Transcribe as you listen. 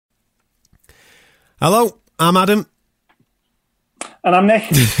Hello, I'm Adam. And I'm Nick.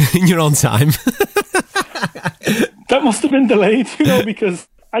 You're on time. That must have been delayed, because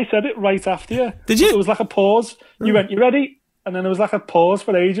I said it right after you. Did you? It was like a pause. You went, "You ready?" And then there was like a pause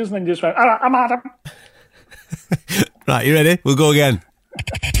for ages, and then you just went, "I'm Adam." Right, you ready? We'll go again.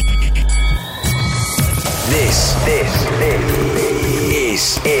 This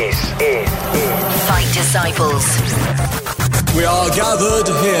is Fight Disciples. We are gathered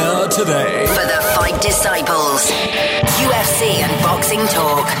here today For the Fight Disciples. UFC and boxing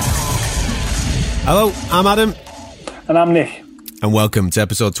talk. Hello, I'm Adam. And I'm Nick. And welcome to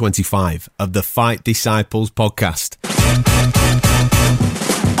episode 25 of the Fight Disciples podcast.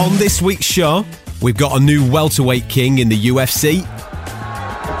 On this week's show, we've got a new welterweight king in the UFC.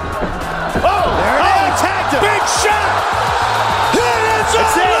 Big shot! It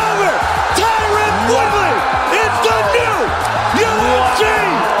is all over! Tyron Woodley is the new UFC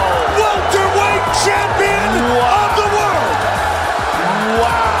welterweight champion of the world!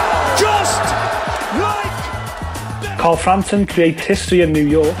 Wow! Just like... Carl Frampton creates history in New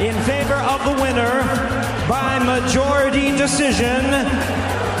York. In favor of the winner by majority decision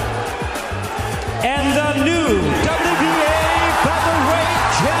and the new WBA featherweight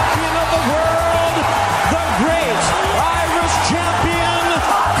champion of the world, the great Irish champion,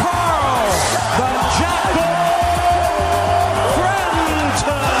 Carl the Jackal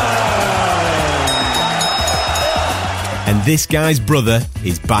Frampton. And this guy's brother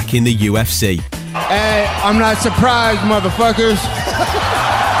is back in the UFC. Hey, I'm not surprised, motherfuckers.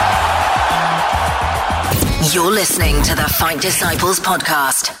 You're listening to the Fight Disciples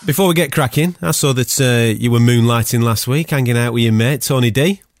podcast. Before we get cracking, I saw that you were moonlighting last week, hanging out with your mate, Tony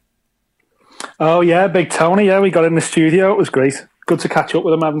D. Oh, yeah, Big Tony. Yeah, we got in the studio. It was great. Good to catch up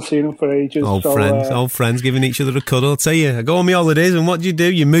with him. I haven't seen him for ages. Old friends, giving each other a cuddle. I'll tell you, I go on my holidays, and what do?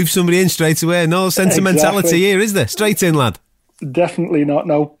 You move somebody in straight away. No sentimentality here, is there? Straight in, lad. Definitely not,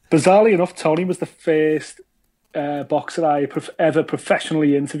 no. Bizarrely enough, Tony was the first boxer I ever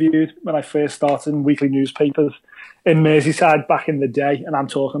professionally interviewed when I first started in weekly newspapers in Merseyside back in the day, and I'm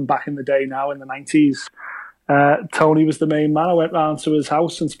talking back in the day now in the 90s. Tony was the main man. I went round to his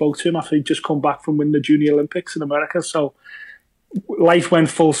house and spoke to him after he'd just come back from winning the Junior Olympics in America, so life went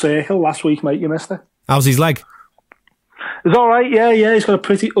full circle last week, mate. You missed it. How's his leg? It's all right, yeah. He's got a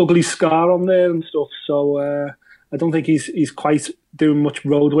pretty ugly scar on there and stuff, so I don't think he's quite doing much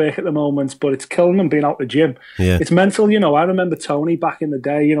road work at the moment, but it's killing him being out the gym. Yeah. It's mental, I remember Tony back in the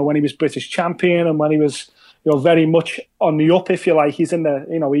day, when he was British champion and when he was, very much on the up, if you like. He's in the,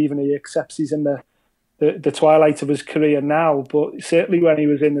 even he accepts he's in the twilight of his career now, but certainly when he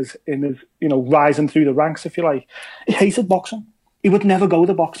was in his, rising through the ranks, if you like, he hated boxing. He would never go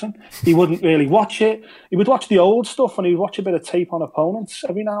to boxing. He wouldn't really watch it. He would watch the old stuff and he'd watch a bit of tape on opponents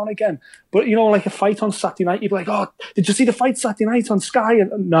every now and again. But, like a fight on Saturday night, he'd be like, "Oh, did you see the fight Saturday night on Sky?"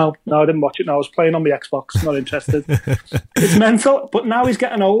 And no, I didn't watch it. No, I was playing on my Xbox. Not interested. It's mental. But now he's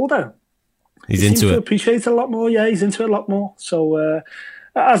getting older. He's he into seems it. to appreciate it a lot more. Yeah, he's into it a lot more. So,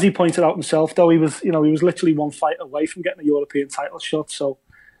 as he pointed out himself, though, he was literally one fight away from getting a European title shot. So,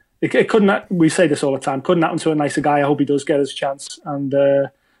 it couldn't. We say this all the time. Couldn't happen to a nicer guy. I hope he does get his chance. And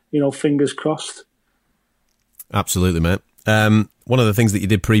fingers crossed. Absolutely, mate. One of the things that you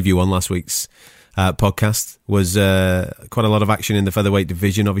did preview on last week's podcast was quite a lot of action in the featherweight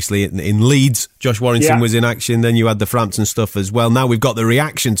division. Obviously, in Leeds, Josh Warrington was in action. Then you had the Frampton stuff as well. Now we've got the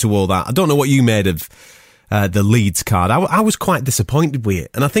reaction to all that. I don't know what you made of the Leeds card. I was quite disappointed with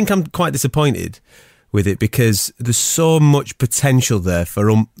it, and I think I'm quite disappointed with it because there's so much potential there for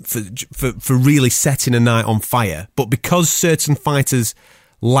really setting a night on fire. But because certain fighters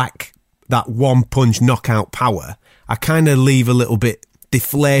lack that one-punch knockout power, I kind of leave a little bit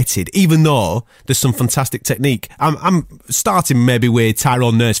deflated, even though there's some fantastic technique. I'm starting maybe with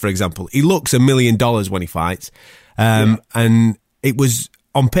Tyrone Nurse, for example. He looks $1 million when he fights. And it was,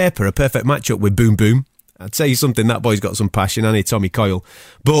 on paper, a perfect matchup with Boom Boom. I'd say something, that boy's got some passion, and Tommy Coyle.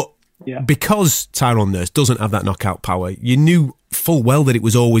 But because Tyrone Nurse doesn't have that knockout power, you knew full well that it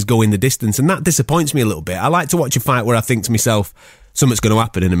was always going the distance, and that disappoints me a little bit. I like to watch a fight where I think to myself, something's going to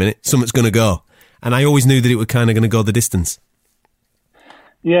happen in a minute, something's going to go. And I always knew that it was kind of going to go the distance.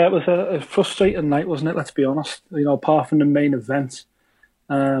 Yeah, it was a frustrating night, wasn't it? Let's be honest. Apart from the main event,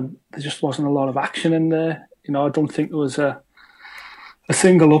 there just wasn't a lot of action in there. I don't think there was a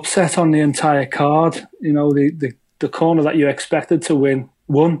single upset on the entire card. The corner that you expected to win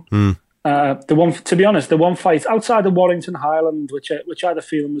won. The one, to be honest, the one fight outside of Warrington Highland, which I had a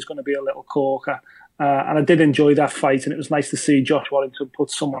feeling was going to be a little corker, And I did enjoy that fight, and it was nice to see Josh Warrington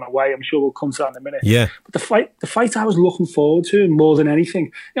put someone away. I'm sure we'll come to that in a minute. Yeah. But the fight I was looking forward to more than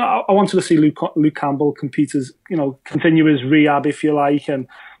anything, I wanted to see Luke Campbell compete as, continue his rehab, if you like, and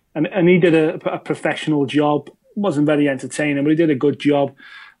he did a professional job. Wasn't very entertaining, but he did a good job.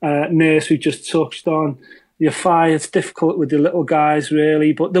 Nurse, we just touched on. Your fight, it's difficult with the little guys,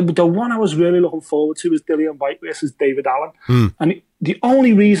 really. But the one I was really looking forward to was Dillian Whyte versus David Allen. And the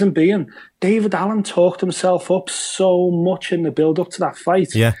only reason being, David Allen talked himself up so much in the build-up to that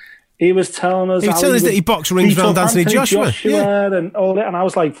fight. Yeah. He was telling us... that he boxed rings around Anthony Joshua. Yeah. And all that. And I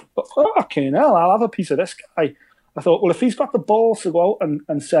was like, fucking hell, I'll have a piece of this guy. I thought, well, if he's got the balls to go out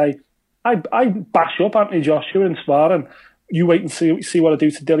and say, I bash up Anthony Joshua in sparring, you wait and see what I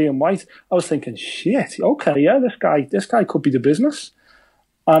do to Dillian Whyte. I was thinking, shit, okay, yeah, this guy could be the business.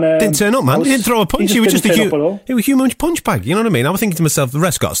 And didn't turn up, man. He didn't throw a punch. He was just a huge punch bag. You know what I mean? I was thinking to myself, the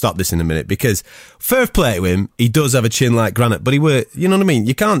ref's got to stop this in a minute, because fair play to him, he does have a chin like granite, but you know what I mean?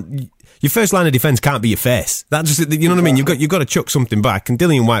 You can't. Your first line of defence can't be your face. That just, you know what I mean? You've got to chuck something back. And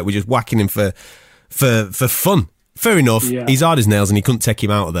Dillian Whyte was just whacking him for fun. Fair enough. Yeah. He's hard as nails, and he couldn't take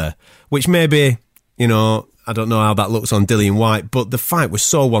him out of there, which maybe, I don't know how that looks on Dillian Whyte, but the fight was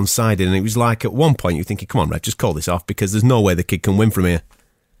so one-sided, and it was like at one point you're thinking, come on, Red, just call this off, because there's no way the kid can win from here.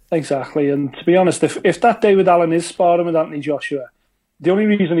 Exactly, and to be honest, if that David Allen is sparring with Anthony Joshua, the only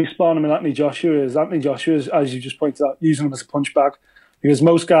reason he's sparring with Anthony Joshua is, as you just pointed out, using him as a punch bag. Because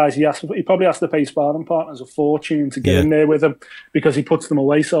most guys, he probably has to pay sparring partners a fortune to get in there with him, because he puts them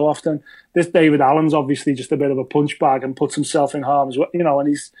away so often. This David Allen's obviously just a bit of a punch bag and puts himself in harm's way, and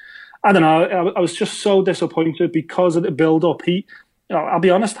he's... I don't know. I was just so disappointed because of the build-up. I'll be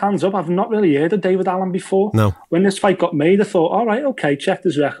honest, hands up, I've not really heard of David Allen before. No. When this fight got made, I thought, all right, okay, checked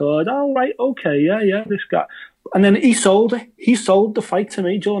his record. All right, okay, yeah, this guy. And then he sold it. He sold the fight to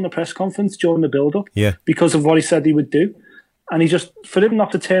me during the press conference, during the build-up, because of what he said he would do. And for him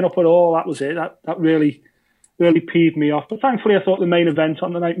not to turn up at all, that was it. That really peeved me off. But thankfully, I thought the main event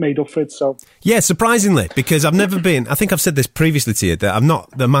on the night made up for it. So yeah, surprisingly, because I've never been... I think I've said this previously to you, that I'm not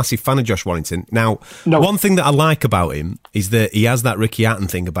the massive fan of Josh Warrington. Now, one thing that I like about him is that he has that Ricky Hatton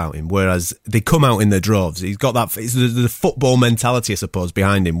thing about him, whereas they come out in their droves. He's got that... It's the football mentality, I suppose,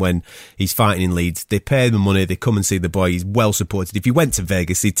 behind him when he's fighting in Leeds. They pay the money, they come and see the boy, he's well supported. If he went to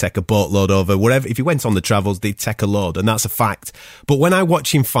Vegas, he'd take a boatload over. Wherever, if he went on the travels, they'd take a load, and that's a fact. But when I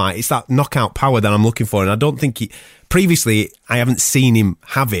watch him fight, it's that knockout power that I'm looking for, and I don't think previously, I haven't seen him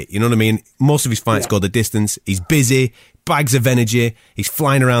have it. You know what I mean? Most of his fights go the distance. He's busy, bags of energy. He's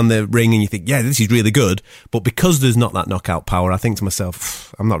flying around the ring, and you think, yeah, this is really good. But because there's not that knockout power, I think to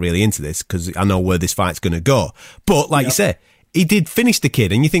myself, I'm not really into this, because I know where this fight's going to go. But like you say, he did finish the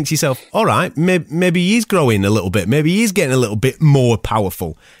kid, and you think to yourself, all right, maybe he's growing a little bit. Maybe he's getting a little bit more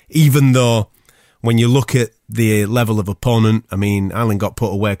powerful, even though when you look at the level of opponent, I mean, Allen got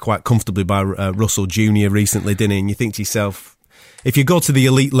put away quite comfortably by Russell Jr. recently, didn't he? And you think to yourself, if you go to the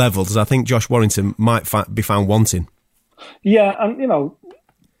elite levels, I think Josh Warrington might be found wanting. Yeah, and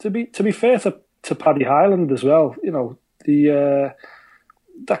to be fair to Paddy Highland as well, that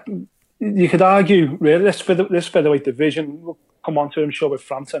you could argue really this featherweight division. We'll come on to, I'm sure, with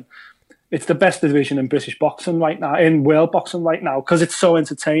Frampton. It's the best division in British boxing right now, in world boxing right now, because it's so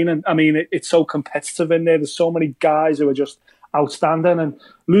entertaining. I mean, it's so competitive in there. There's so many guys who are just outstanding, and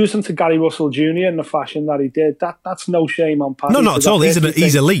losing to Gary Russell Jr. in the fashion that he did, that's no shame on Paddy. No, not at all. He's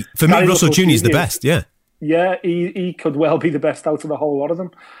elite. For me, Russell Jr. is the best, yeah. Yeah, he could well be the best out of the whole lot of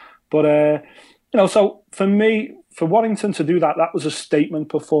them. But, so for me, for Warrington to do that was a statement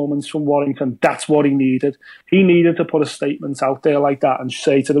performance from Warrington. That's what he needed. He needed to put a statement out there like that and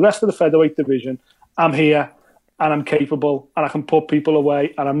say to the rest of the featherweight division, I'm here and I'm capable and I can put people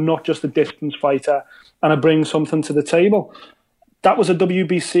away and I'm not just a distance fighter and I bring something to the table. That was a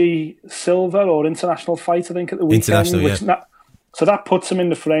WBC silver or international fight, I think, at the weekend. International, so that puts him in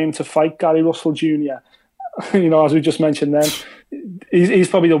the frame to fight Gary Russell Jr. As we just mentioned then, he's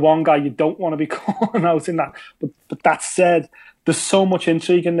probably the one guy you don't want to be calling out in that. But that said, there's so much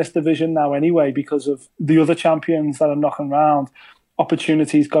intrigue in this division now anyway because of the other champions that are knocking around.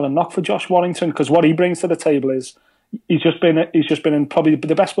 Opportunities got a knock for Josh Warrington because what he brings to the table is he's just been in probably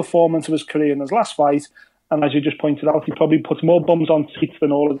the best performance of his career in his last fight. And as you just pointed out, he probably puts more bums on seats than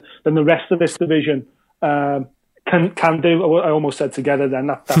the rest of this division can do. I almost said together then,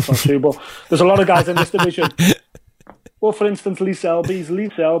 that's not true, but there's a lot of guys in this division. Well, for instance, Lee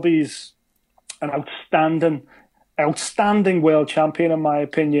Selby's an outstanding world champion in my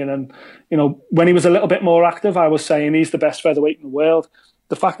opinion. And, when he was a little bit more active, I was saying he's the best featherweight in the world.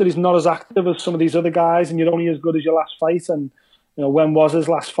 The fact that he's not as active as some of these other guys and you're only as good as your last fight and, when was his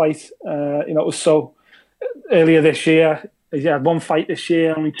last fight? It was so earlier this year. He had one fight this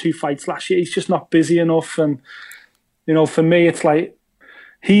year, only 2 fights last year. He's just not busy enough. And, for me, it's like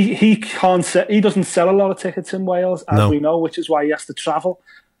he doesn't sell a lot of tickets in Wales, as we know, which is why he has to travel.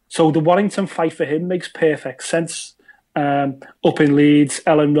 So the Warrington fight for him makes perfect sense. Up in Leeds,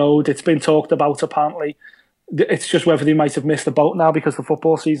 Ellen Road, it's been talked about apparently. It's just whether they might have missed the boat now because the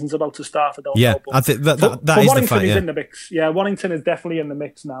football season's about to start. I don't know. I think that is Warrington the fight. Is in the mix. Yeah, Warrington is definitely in the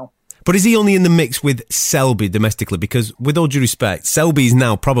mix now. But is he only in the mix with Selby domestically? Because with all due respect, Selby's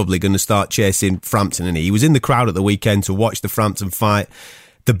now probably going to start chasing Frampton, and he was in the crowd at the weekend to watch the Frampton fight.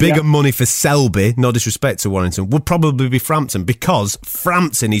 The bigger money for Selby, no disrespect to Warrington, would probably be Frampton, because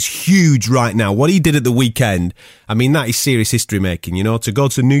Frampton is huge right now. What he did at the weekend, I mean, that is serious history making, to go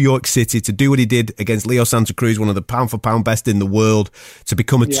to New York City, to do what he did against Leo Santa Cruz, one of the pound for pound best in the world, to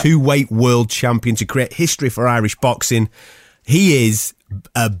become a 2-weight world champion, to create history for Irish boxing. He is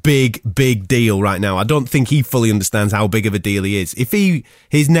a big, big deal right now. I don't think he fully understands how big of a deal he is. If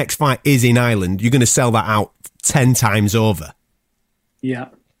his next fight is in Ireland, you're going to sell that out 10 times over. Yeah,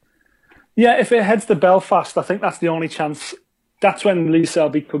 if it heads to Belfast, I think that's the only chance. That's when Lee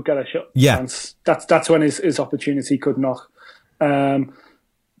Selby could get a shot. Yeah. Chance. That's when his opportunity could knock.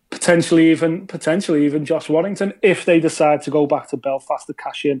 Potentially even Josh Warrington, if they decide to go back to Belfast to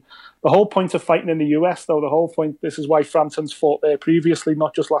cash in. The whole point of fighting in the US, though, this is why Frampton's fought there previously,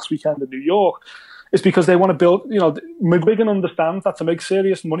 not just last weekend in New York, is because they want to build, McGuigan understands that to make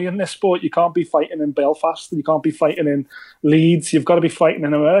serious money in this sport, you can't be fighting in Belfast, you can't be fighting in Leeds, you've got to be fighting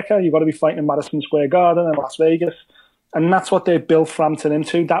in America, you've got to be fighting in Madison Square Garden and Las Vegas. And that's what they built Frampton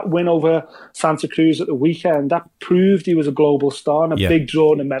into. That win over Santa Cruz at the weekend, that proved he was a global star and a big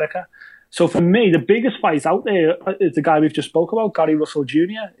draw in America. So for me, the biggest fight out there is the guy we've just spoke about, Gary Russell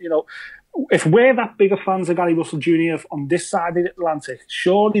Jr. If we're that bigger fans of Gary Russell Jr. on this side of the Atlantic,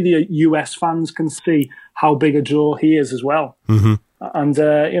 surely the US fans can see how big a draw he is as well. Mm-hmm. And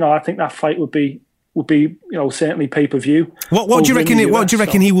I think that fight would be certainly pay-per-view. What do you reckon? What do you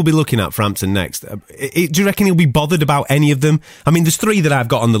reckon he will be looking at Frampton next? Do you reckon he'll be bothered about any of them? I mean, there's 3 that I've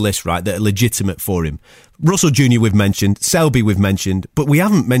got on the list, right, that are legitimate for him. Russell Jr. we've mentioned, Selby we've mentioned, but we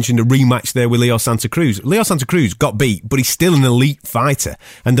haven't mentioned a rematch there with Leo Santa Cruz. Leo Santa Cruz got beat, but he's still an elite fighter,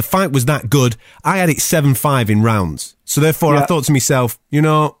 and the fight was that good. I had it 7-5 in rounds, so therefore I thought to myself,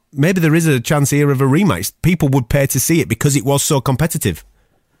 maybe there is a chance here of a rematch. People would pay to see it because it was so competitive.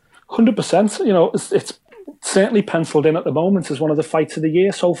 100%. It's certainly penciled in at the moment as one of the fights of the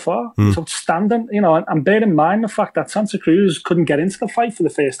year so far. It's outstanding. And bear in mind the fact that Santa Cruz couldn't get into the fight for the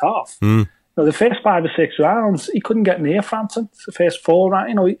first half. The first 5 or 6 rounds, he couldn't get near Frampton. The first 4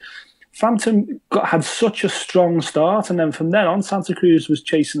 rounds, Frampton had such a strong start, and then from then on, Santa Cruz was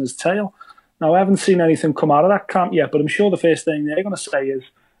chasing his tail. Now, I haven't seen anything come out of that camp yet, but I'm sure the first thing they're going to say is,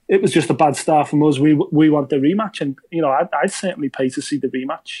 it was just a bad start from us. We want the rematch, and I'd certainly pay to see the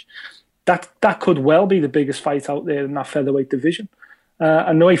rematch. That could well be the biggest fight out there in that featherweight division.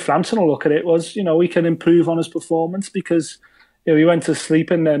 And the way Frampton will look at it was, he can improve on his performance because he went to sleep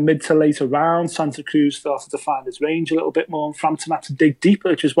in the mid to later rounds. Santa Cruz started to find his range a little bit more, and Frampton had to dig deeper,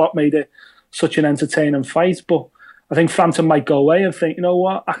 which is what made it such an entertaining fight. But I think Frampton might go away and think,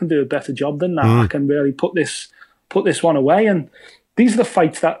 I can do a better job than that. I can really put this one away. And these are the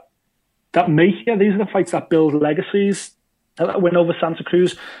fights that make you. These are the fights that build legacies. That win over Santa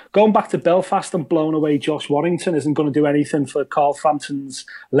Cruz. Going back to Belfast and blowing away Josh Warrington isn't going to do anything for Carl Frampton's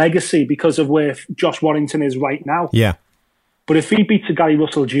legacy because of where Josh Warrington is right now. Yeah. But if he beats a Gary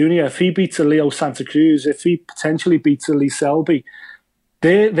Russell Jr., if he beats a Leo Santa Cruz, if he potentially beats a Lee Selby,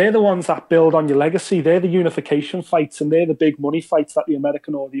 they're the ones that build on your legacy. They're the unification fights, and they're the big money fights that the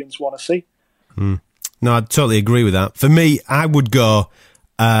American audience want to see. No, I totally agree with that. For me, I would go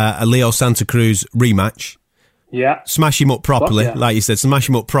a Leo Santa Cruz rematch. Yeah. Smash him up properly, like you said. Smash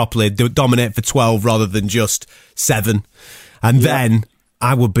him up properly. Dominate for 12 rather than just 7. And then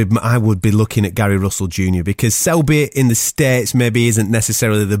I would be looking at Gary Russell Jr. because Selby in the States maybe isn't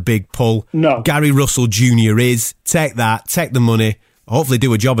necessarily the big pull. No. Gary Russell Jr. is. Take that. Take the money. Hopefully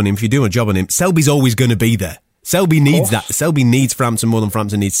do a job on him. If you do a job on him, Selby's always going to be there. Selby needs that. Selby needs Frampton more than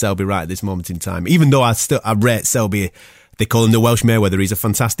Frampton needs Selby right at this moment in time. Even though I rate Selby. They call him the Welsh Mayweather. He's a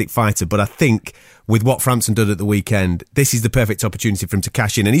fantastic fighter. But I think with what Frampton did at the weekend, this is the perfect opportunity for him to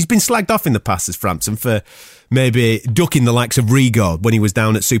cash in. And he's been slagged off in the past as Frampton for maybe ducking the likes of Rigo when he was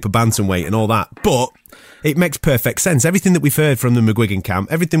down at super bantamweight and all that. But it makes perfect sense. Everything that we've heard from the McGuigan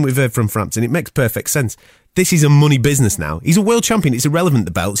camp, everything we've heard from Frampton, it makes perfect sense. This is a money business now. He's a world champion. It's irrelevant,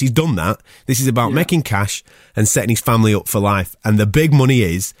 the belts. He's done that. This is about making cash and setting his family up for life. And the big money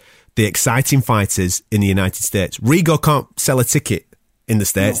is the exciting fighters in the United States. Rigo can't sell a ticket in the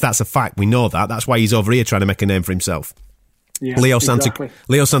States. No. That's a fact. We know that. That's why he's over here trying to make a name for himself. Yeah, Leo exactly.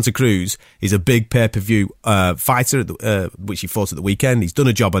 Santa Cruz is a big pay-per-view fighter, which he fought at the weekend. He's done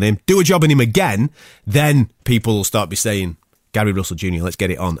a job on him. Do a job on him again, then people will start be saying, Gary Russell Jr., let's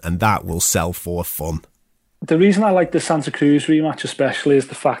get it on, and that will sell for fun. The reason I like the Santa Cruz rematch especially is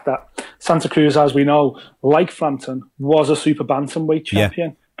the fact that Santa Cruz, as we know, like Frampton, was a super bantamweight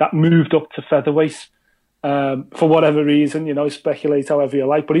champion that moved up to featherweight for whatever reason. Speculate however you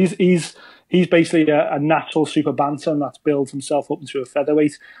like, but he's basically a natural super bantam that's built himself up into a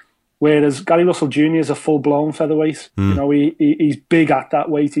featherweight, whereas Gary Russell Jr. is a full-blown featherweight. He's big at that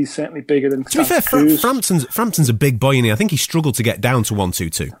weight. He's certainly bigger than Santa Cruz. To be fair, Frampton's a big boy, and I think he struggled to get down to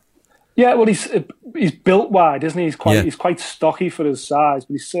 122. Yeah, well, he's built wide, isn't he? He's quite stocky for his size,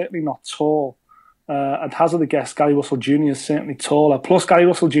 but he's certainly not tall. And hazard a guess, Gary Russell Jr. is certainly taller. Plus, Gary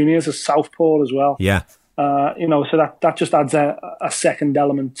Russell Jr. is a southpaw as well. Yeah. So that just adds a second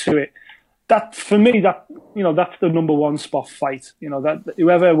element to it. That for me, that's the number one spot fight. That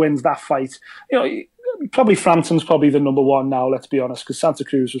whoever wins that fight, probably Frampton's probably the number one now. Let's be honest, because Santa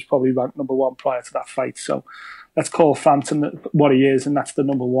Cruz was probably ranked number one prior to that fight. So let's call Frampton what he is, and that's the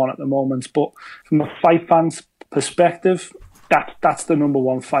number one at the moment. But from a fight fan's perspective, that's the number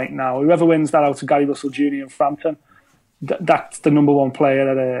one fight now. Whoever wins that out of Gary Russell Jr. and Frampton, that's the number one player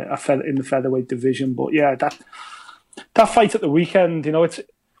in the featherweight division. But yeah, that fight at the weekend, it's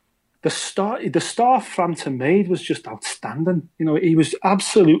the start Frampton made was just outstanding. He was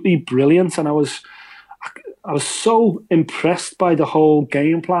absolutely brilliant, and I was so impressed by the whole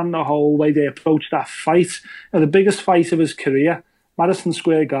game plan, the whole way they approached that fight. The biggest fight of his career, Madison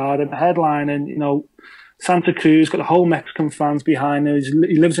Square Garden, headlining, Santa Cruz, got the whole Mexican fans behind him.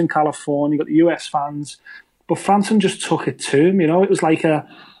 He lives in California, got the US fans. But Frampton just took it to him. It was like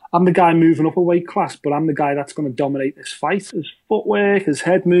I'm the guy moving up a weight class, but I'm the guy that's going to dominate this fight. His footwork, his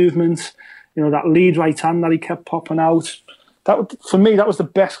head movements, that lead right hand that he kept popping out. For me, that was the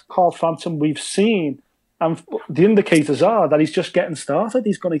best Carl Frampton we've seen. And the indicators are that he's just getting started.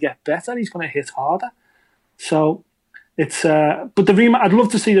 He's going to get better. He's going to hit harder. So it's, but the rematch, I'd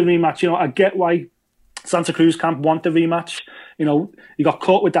love to see the rematch. I get why Santa Cruz camp want the rematch. He got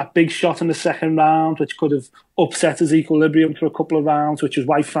caught with that big shot in the second round, which could have upset his equilibrium for a couple of rounds, which is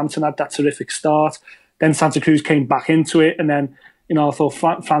why Frampton had that terrific start. Then Santa Cruz came back into it, and then, I thought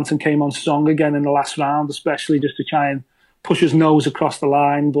Frampton came on strong again in the last round, especially just to try and push his nose across the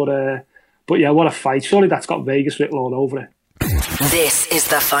line. But yeah, what a fight. Surely that's got Vegas written all over it. This is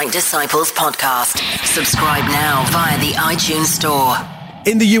the Fight Disciples podcast. Subscribe now via the iTunes store.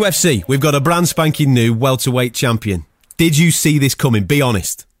 In the UFC, we've got a brand spanking new welterweight champion. Did you see this coming? Be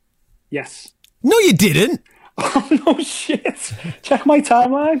honest. Yes. No, you didn't. Oh, no shit. Check my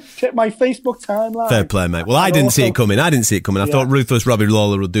timeline. Check my Facebook timeline. Fair play, mate. Well, I didn't see it coming. I thought ruthless Robbie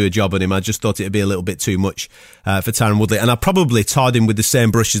Lawler would do a job on him. I just thought it'd be a little bit too much for Tyron Woodley. And I probably tarred him with the same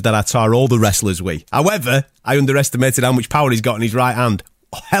brushes that I tar all the wrestlers with. However, I underestimated how much power he's got in his right hand.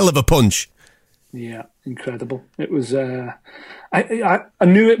 Hell of a punch. Yeah, incredible. It was... I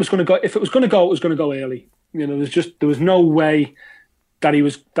knew it was going to go. If it was going to go, it was going to go early. There was no way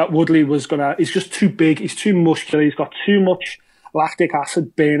that Woodley was going to. He's just too big. He's too muscular. He's got too much lactic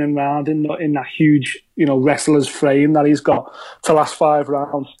acid burning around in that huge, wrestler's frame that he's got to last 5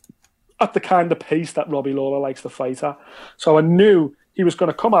 rounds at the kind of pace that Robbie Lawler likes to fight at. So I knew he was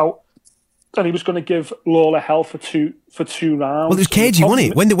going to come out and he was going to give Lawler hell for two rounds. Well, it was cagey,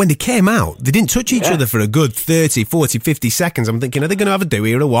 wasn't it? When they came out, they didn't touch each other for a good 30, 40, 50 seconds. I'm thinking, are they going to have a do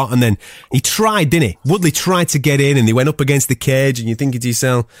here or what? And then he tried, didn't he? Woodley tried to get in and they went up against the cage and you're thinking to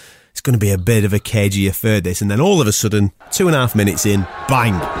yourself, it's going to be a bit of a cagey affair, this. And then all of a sudden, 2.5 minutes in,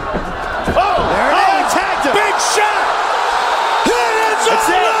 bang. Attacked him. Big shot. It's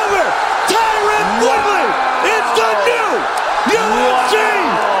all over. Tyron Woodley is the new UFC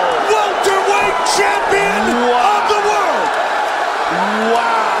welterweight champion of the world.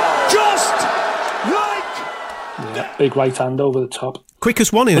 Wow. Just like big right hand over the top.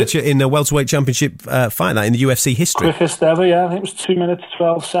 Quickest one in a welterweight championship fight that in the UFC history. Quickest ever, yeah. I think it was 2 minutes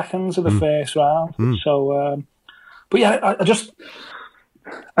 12 seconds in the first round. So, but yeah,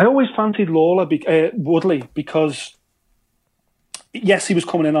 I always fancied Woodley because yes, he was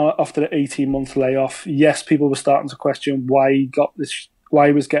coming in after the 18-month layoff. Yes, people were starting to question why he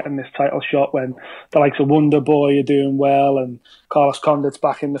was getting this title shot when the likes of Wonder Boy are doing well and Carlos Condit's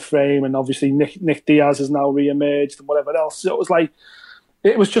back in the frame and obviously Nick Diaz has now re-emerged and whatever else. So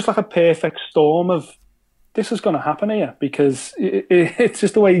it was just like a perfect storm of this is going to happen here because it's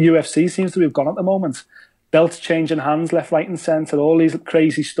just the way UFC seems to have gone at the moment. belts changing hands left, right and centre, all these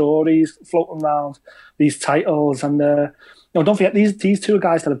crazy stories floating around, these titles. And, don't forget, these two are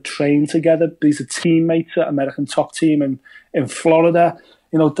guys that have trained together. These are teammates at American Top Team in Florida.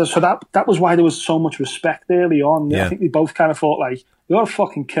 So that was why there was so much respect early on. Yeah. I think they both kind of thought, like, you're a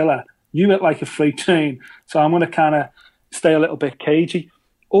fucking killer. You look like a freight train. So I'm going to kind of stay a little bit cagey.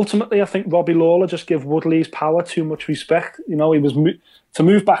 Ultimately, I think Robbie Lawler just gave Woodley's power too much respect. He was to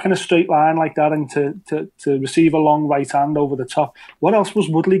move back in a straight line like that and to receive a long right hand over the top. What else was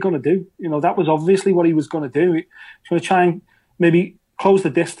Woodley going to do? That was obviously what he was going to do. He was going to try and maybe close the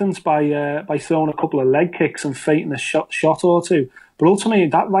distance by throwing a couple of leg kicks and feinting a shot or two. But ultimately,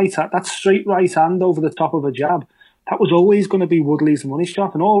 that straight right hand over the top of a jab, that was always going to be Woodley's money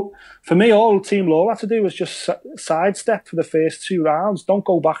shot. And all Team Lawler had to do was just sidestep for the first 2 rounds. Don't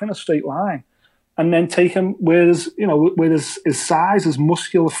go back in a straight line. And then take him where his size, his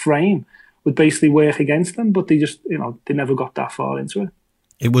muscular frame would basically work against them. But they just, they never got that far into it.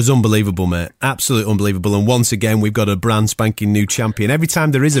 It was unbelievable, mate. Absolutely unbelievable. And once again, we've got a brand spanking new champion. Every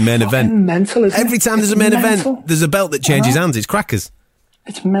time there is a main event, mental, isn't every time there's a main event, there's a belt that changes hands. It's crackers.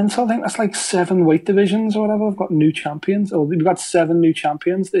 It's mental. I think that's like 7 weight divisions or whatever. We've got new champions. Or we've got 7 new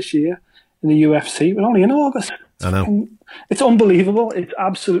champions this year in the UFC. We're only in August. I know. It's unbelievable. It's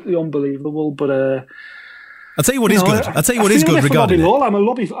absolutely unbelievable. But I'll tell you what is good. I'll tell you what is good regarding it. I'm a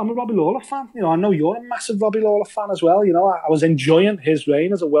Robbie Lawler fan. I know you're a massive Robbie Lawler fan as well. I was enjoying his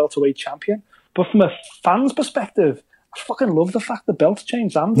reign as a welterweight champion. But from a fan's perspective, I fucking love the fact the belt's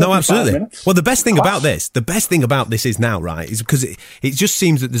changed hands. No, absolutely. Well, the best thing about this is now, right, is because it just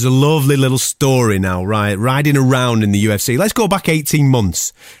seems that there's a lovely little story now, right, riding around in the UFC. Let's go back 18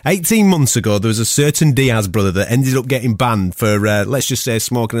 months. 18 months ago, there was a certain Diaz brother that ended up getting banned for, let's just say,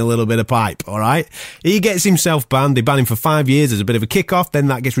 smoking a little bit of pipe, all right? He gets himself banned. They ban him for 5 years as a bit of a kick-off. Then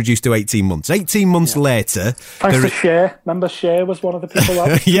that gets reduced to 18 months. 18 months later... Thanks to Cher. Remember Cher was one of the people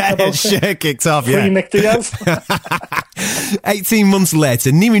that yeah, Cher kicked off, yeah. Free Nick Diaz. 18 months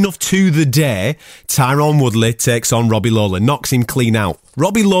later, near enough to the day, Tyron Woodley takes on Robbie Lawler, knocks him clean out.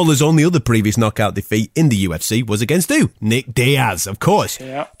 Robbie Lawler's only other previous knockout defeat in the UFC was against who? Nick Diaz, of course.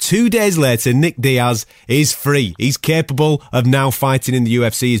 Yeah. 2 days later, Nick Diaz is free. He's capable of now fighting in the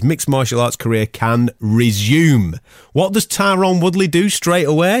UFC. His mixed martial arts career can resume. What does Tyron Woodley do straight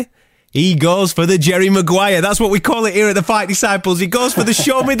away? He goes for the Jerry Maguire. That's what we call it here at the Fight Disciples. He goes for the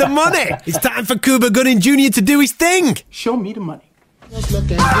show me the money. It's time for Cuba Gooding Jr. to do his thing. Show me the money. Money!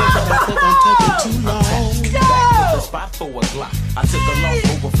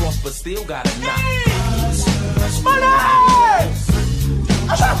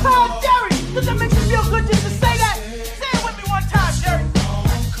 Oh, Jerry! Does that make you feel good just to say that? Say it with me one time, Jerry.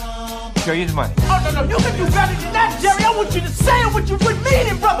 Show you the money. Oh, no, you can do better than that, Jerry. I want you to say it what you would mean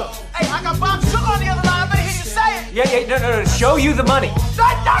it, brother. Hey, I got Bob Sugar on the other line. I better hear you say it. No. Show you the money.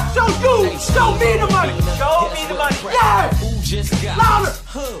 Not show you. Show me the money. Show me the money. Yeah. Louder.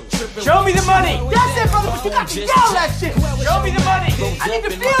 Show me the money. That's it, brother, but you got to yell that shit. Show me the money. I need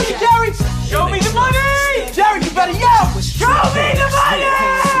to feel you, Jerry. Show me the money. Jerry, you better yell. Show me the money.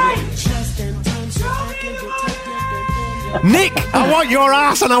 Nick, I want your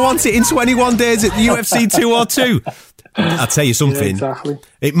ass and I want it in 21 days at the UFC 202. I'll tell you something. Yeah, exactly.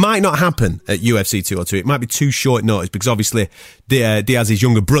 It might not happen at UFC 202. It might be too short notice because obviously Diaz's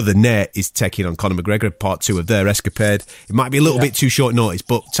younger brother, Nate, is taking on Conor McGregor, part 2 of their escapade. It might be a little bit too short notice,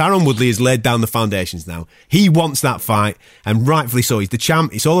 but Tyron Woodley has laid down the foundations now. He wants that fight, and rightfully so. He's the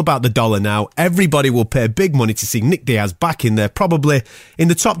champ. It's all about the dollar now. Everybody will pay big money to see Nick Diaz back in there, probably in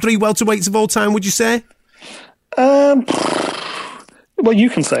the top 3 welterweights of all time, would you say? Well,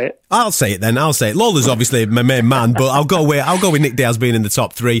 you can say it. I'll say it then. Lawler's obviously my main man, but I'll go with Nick Diaz being in the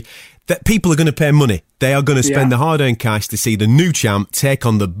top 3. That people are going to pay money. They are going to spend the hard-earned cash to see the new champ take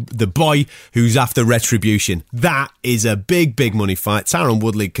on the boy who's after retribution. That is a big, big money fight. Tyron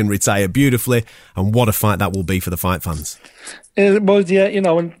Woodley can retire beautifully, and what a fight that will be for the fight fans. Well, yeah,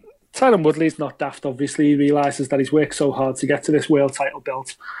 and Tyron Woodley's not daft, obviously. He realises that he's worked so hard to get to this world title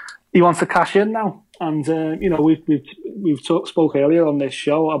belt. He wants to cash in now. And, we've spoke earlier on this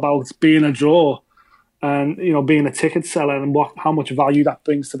show about being a draw and, being a ticket seller and how much value that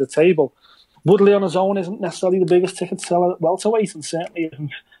brings to the table. Woodley on his own isn't necessarily the biggest ticket seller at welterweight, and certainly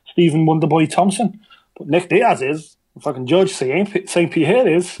isn't Stephen Wonderboy Thompson. But Nick Diaz is. Fucking George St. Pierre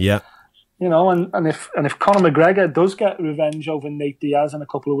is. Yeah. And if Conor McGregor does get revenge over Nate Diaz in a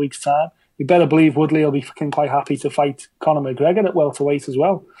couple of weeks' time, you better believe Woodley will be fucking quite happy to fight Conor McGregor at welterweight as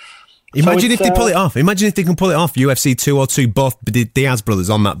well. Imagine if they pull it off. Imagine if they can pull it off. UFC 202, both the Diaz brothers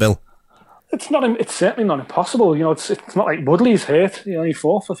on that bill. It's certainly not impossible. You know, it's not like Woodley's hurt. He only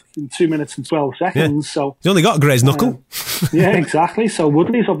fought for 2 minutes and 12 seconds. Yeah. So he's only got a grazed knuckle. Yeah, exactly. So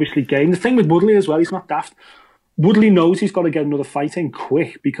Woodley's obviously gained. The thing with Woodley as well, he's not daft. Woodley knows he's got to get another fight in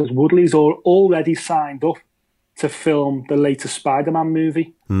quick because Woodley's already signed up to film the latest Spider-Man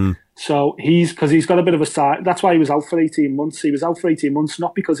movie. So he's got a bit of a side. That's why he was out for 18 months. He was out for 18 months,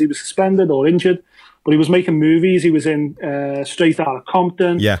 not because he was suspended or injured, but he was making movies. He was in Straight Outta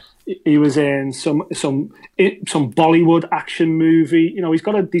Compton. Yeah. He was in some Bollywood action movie. You know, he's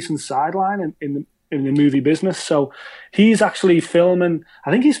got a decent sideline in the movie business. So he's actually filming.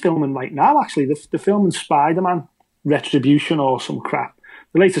 I think he's filming right now. Actually, they're filming Spider-Man Retribution or some crap.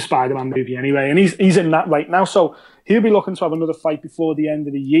 The latest Spider-Man movie, anyway, and he's in that right now. So he'll be looking to have another fight before the end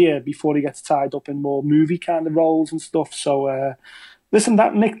of the year, before he gets tied up in more movie kind of roles and stuff. So listen,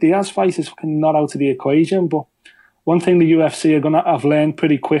 that Nick Diaz fight is fucking not out of the equation. But one thing the UFC are going to have learned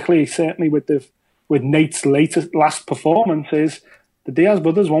pretty quickly, certainly with Nate's last performance, is the Diaz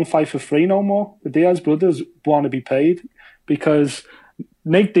brothers won't fight for free no more. The Diaz brothers want to be paid because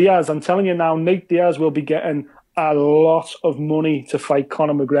Nate Diaz, I'm telling you now, Nate Diaz will be getting a lot of money to fight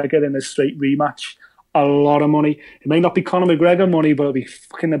Conor McGregor in a straight rematch. A lot of money. It may not be Conor McGregor money, but it'll be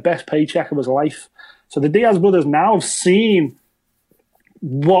fucking the best paycheck of his life. So the Diaz brothers now have seen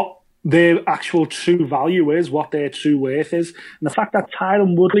what their actual true value is, what their true worth is. And the fact that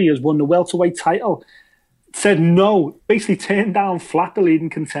Tyron Woodley has won the welterweight title, said no, basically turned down flat the leading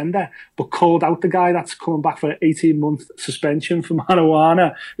contender, but called out the guy that's coming back for an 18-month suspension for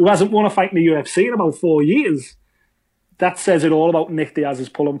marijuana, who hasn't won a fight in the UFC in about 4 years. That says it all about Nick Diaz's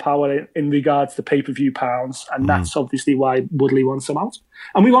pulling power in regards to pay-per-view pounds, and that's obviously why Woodley wants him out.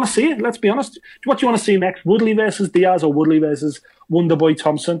 And we want to see it, let's be honest. What do you want to see next? Woodley versus Diaz or Woodley versus Wonderboy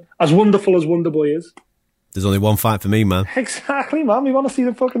Thompson? As wonderful as Wonderboy is. There's only one fight for me, man. Exactly, man. We want to see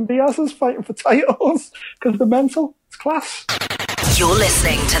the fucking Diaz's fighting for titles because they're mental. It's class. You're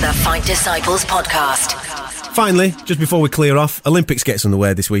listening to the Fight Disciples podcast. Finally, just before we clear off, Olympics gets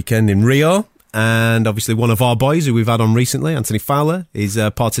underway this weekend in Rio. And obviously one of our boys who we've had on recently, Anthony Fowler, is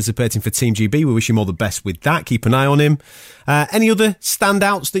participating for Team GB. We wish him all the best with that. Keep an eye on him. Any other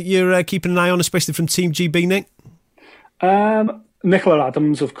standouts that you're keeping an eye on, especially from Team GB, Nick? Nicola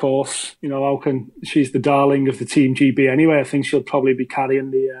Adams, of course. You know, she's the darling of the Team GB anyway. I think she'll probably be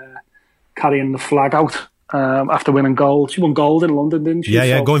carrying the flag out after winning gold. She won gold in London, didn't she?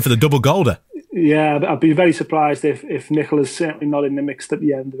 Yeah, going for the double golder. Yeah, I'd be very surprised if Nicola's certainly not in the mix at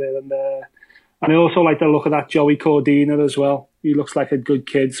the end of it. And I also like the look of that Joey Cordina as well. He looks like a good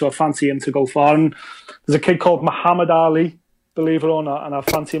kid, so I fancy him to go far. And there's a kid called Muhammad Ali, believe it or not, and I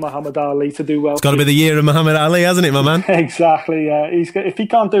fancy Muhammad Ali to do well. It's got to be the year of Muhammad Ali, hasn't it, my man? Exactly, yeah. If he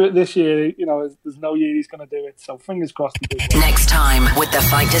can't do it this year, you know, there's no year he's going to do it. So fingers crossed he does. Next time with the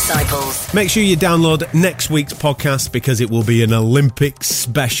Fight Disciples. Make sure you download next week's podcast because it will be an Olympic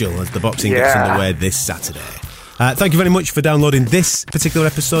special as the boxing gets underway this Saturday. Thank you very much for downloading this particular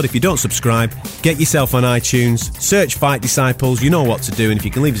episode. If you don't subscribe, get yourself on iTunes, search Fight Disciples, you know what to do, and if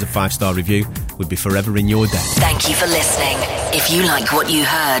you can leave us a 5-star review, we'd be forever in your debt. Thank you for listening. If you like what you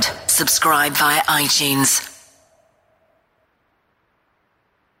heard, subscribe via iTunes.